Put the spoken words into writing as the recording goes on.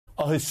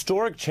A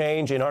historic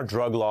change in our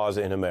drug laws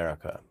in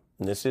America.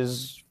 And this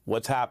is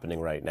what's happening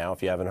right now,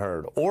 if you haven't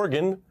heard.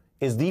 Oregon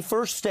is the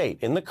first state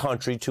in the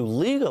country to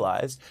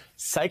legalize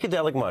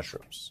psychedelic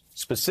mushrooms,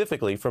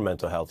 specifically for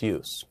mental health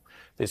use.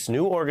 This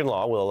new Oregon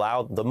law will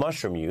allow the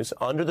mushroom use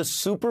under the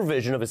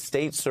supervision of a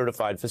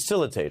state-certified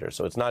facilitator.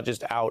 So it's not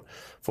just out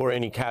for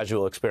any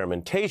casual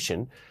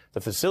experimentation. The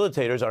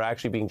facilitators are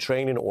actually being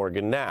trained in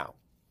Oregon now.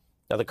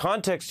 Now, the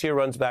context here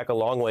runs back a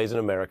long ways in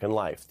American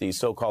life. These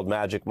so-called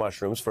magic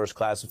mushrooms, first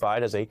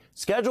classified as a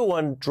Schedule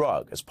I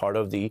drug as part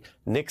of the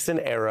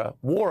Nixon-era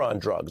war on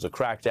drugs, a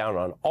crackdown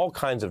on all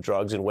kinds of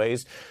drugs in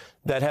ways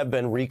that have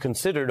been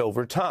reconsidered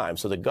over time.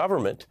 So the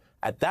government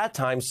at that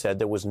time said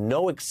there was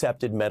no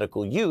accepted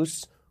medical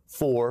use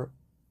for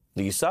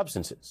these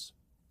substances.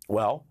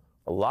 Well,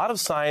 a lot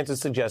of science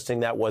is suggesting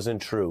that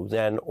wasn't true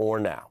then or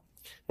now.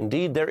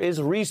 Indeed, there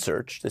is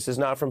research. This is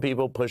not from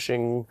people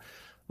pushing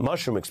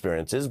mushroom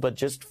experiences, but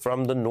just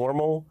from the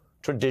normal,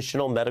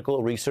 traditional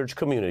medical research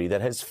community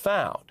that has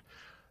found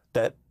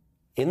that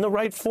in the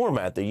right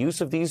format, the use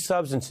of these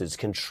substances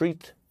can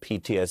treat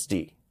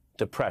PTSD,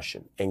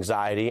 depression,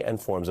 anxiety,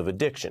 and forms of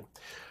addiction.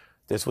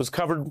 This was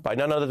covered by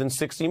none other than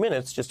 60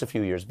 Minutes just a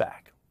few years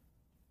back.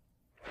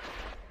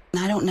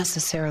 I don't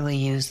necessarily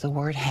use the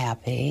word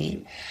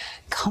happy,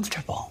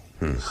 comfortable.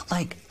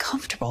 Like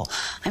comfortable.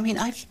 I mean,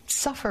 I've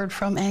suffered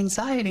from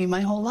anxiety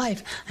my whole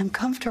life. I'm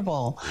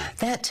comfortable.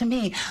 That to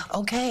me,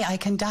 okay, I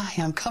can die.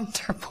 I'm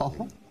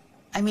comfortable.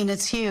 I mean,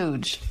 it's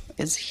huge.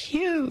 It's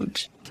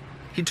huge.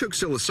 He took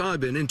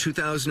psilocybin in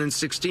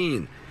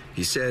 2016.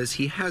 He says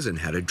he hasn't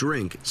had a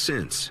drink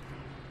since.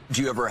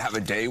 Do you ever have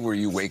a day where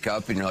you wake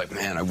up and you're like,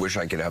 man, I wish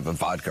I could have a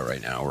vodka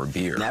right now or a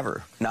beer?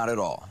 Never. Not at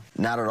all.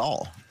 Not at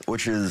all,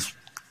 which is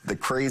the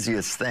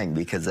craziest thing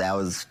because that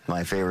was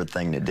my favorite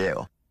thing to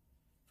do.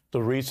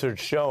 The research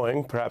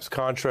showing, perhaps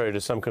contrary to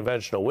some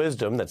conventional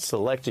wisdom, that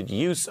selected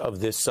use of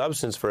this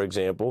substance, for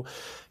example,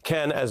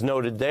 can, as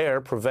noted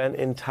there, prevent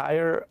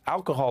entire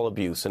alcohol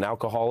abuse and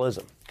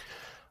alcoholism.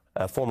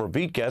 A former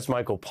Beat guest,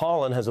 Michael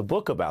Pollan, has a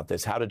book about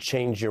this, How to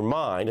Change Your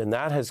Mind, and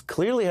that has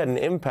clearly had an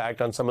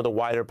impact on some of the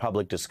wider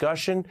public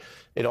discussion.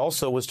 It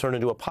also was turned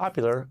into a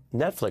popular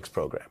Netflix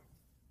program.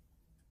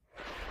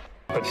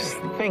 But just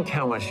think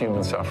how much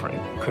human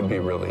suffering could be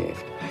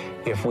relieved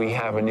if we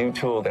have a new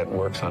tool that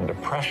works on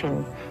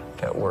depression,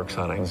 that works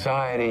on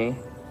anxiety,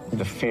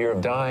 the fear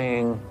of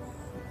dying,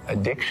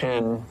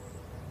 addiction.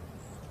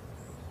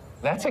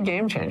 That's a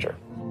game changer.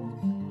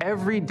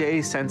 Every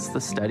day since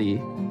the study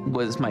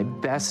was my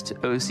best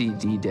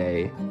OCD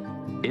day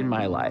in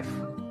my life.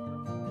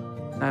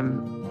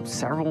 I'm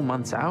several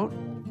months out.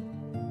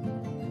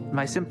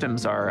 My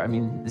symptoms are,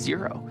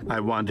 zero. I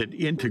want it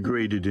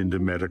integrated into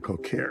medical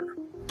care.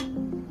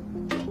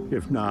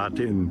 If not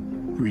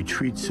in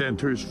retreat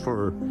centers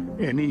for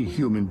any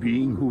human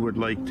being who would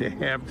like to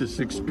have this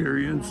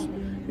experience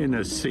in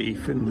a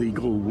safe and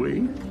legal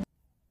way.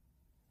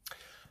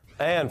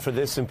 And for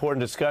this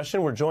important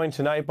discussion, we're joined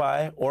tonight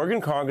by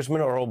Oregon Congressman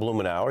Earl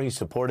Blumenauer. He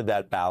supported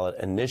that ballot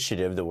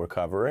initiative that we're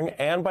covering,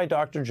 and by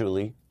Dr.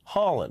 Julie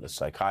Holland, a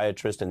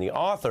psychiatrist and the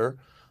author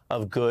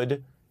of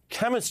Good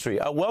Chemistry.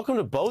 Welcome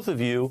to both of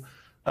you.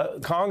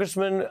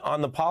 Congressman,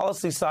 on the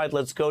policy side,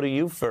 let's go to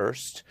you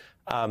first.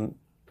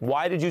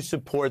 Why did you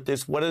support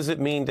this? What does it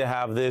mean to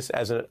have this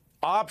as an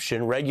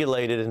option,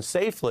 regulated and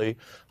safely,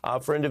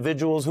 for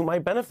individuals who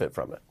might benefit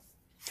from it?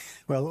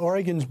 Well,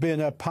 Oregon's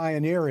been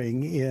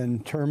pioneering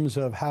in terms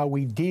of how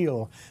we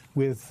deal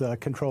with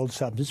controlled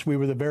substance. We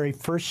were the very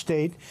first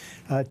state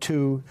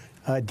to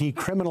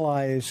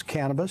decriminalize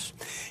cannabis,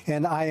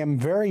 and I am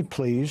very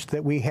pleased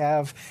that we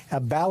have a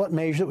ballot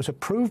measure that was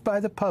approved by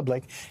the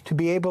public to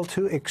be able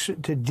to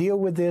deal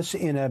with this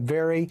in a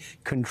very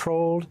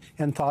controlled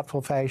and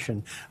thoughtful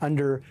fashion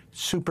under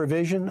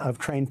supervision of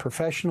trained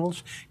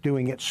professionals,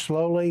 doing it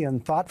slowly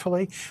and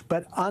thoughtfully,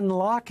 but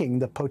unlocking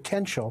the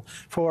potential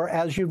for,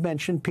 as you've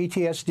mentioned,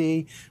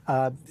 PTSD,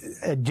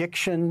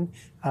 addiction,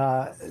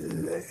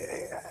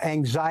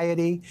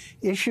 anxiety,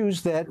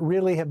 issues that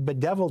really have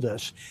bedeviled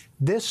us.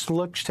 This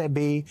looks to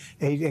be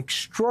an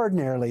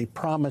extraordinarily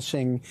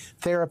promising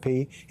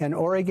therapy, and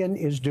Oregon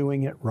is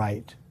doing it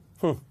right.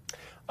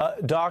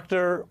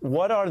 Doctor,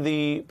 what are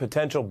the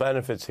potential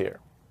benefits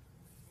here?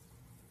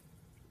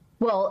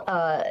 Well,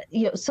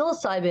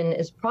 psilocybin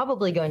is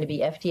probably going to be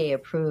FDA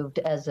approved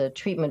as a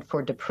treatment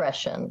for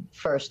depression,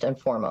 first and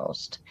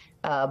foremost.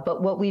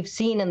 But what we've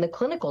seen in the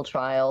clinical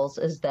trials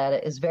is that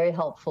it is very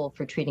helpful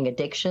for treating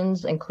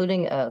addictions,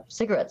 including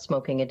cigarette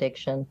smoking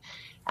addiction,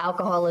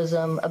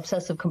 alcoholism,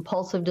 obsessive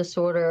compulsive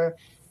disorder.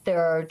 There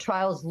are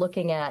trials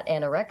looking at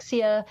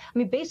anorexia.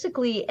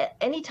 Basically,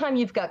 anytime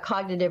you've got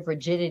cognitive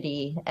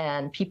rigidity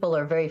and people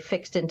are very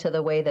fixed into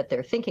the way that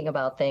they're thinking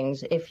about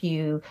things, if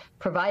you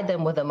provide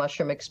them with a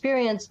mushroom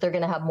experience, they're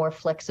going to have more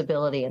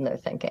flexibility in their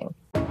thinking.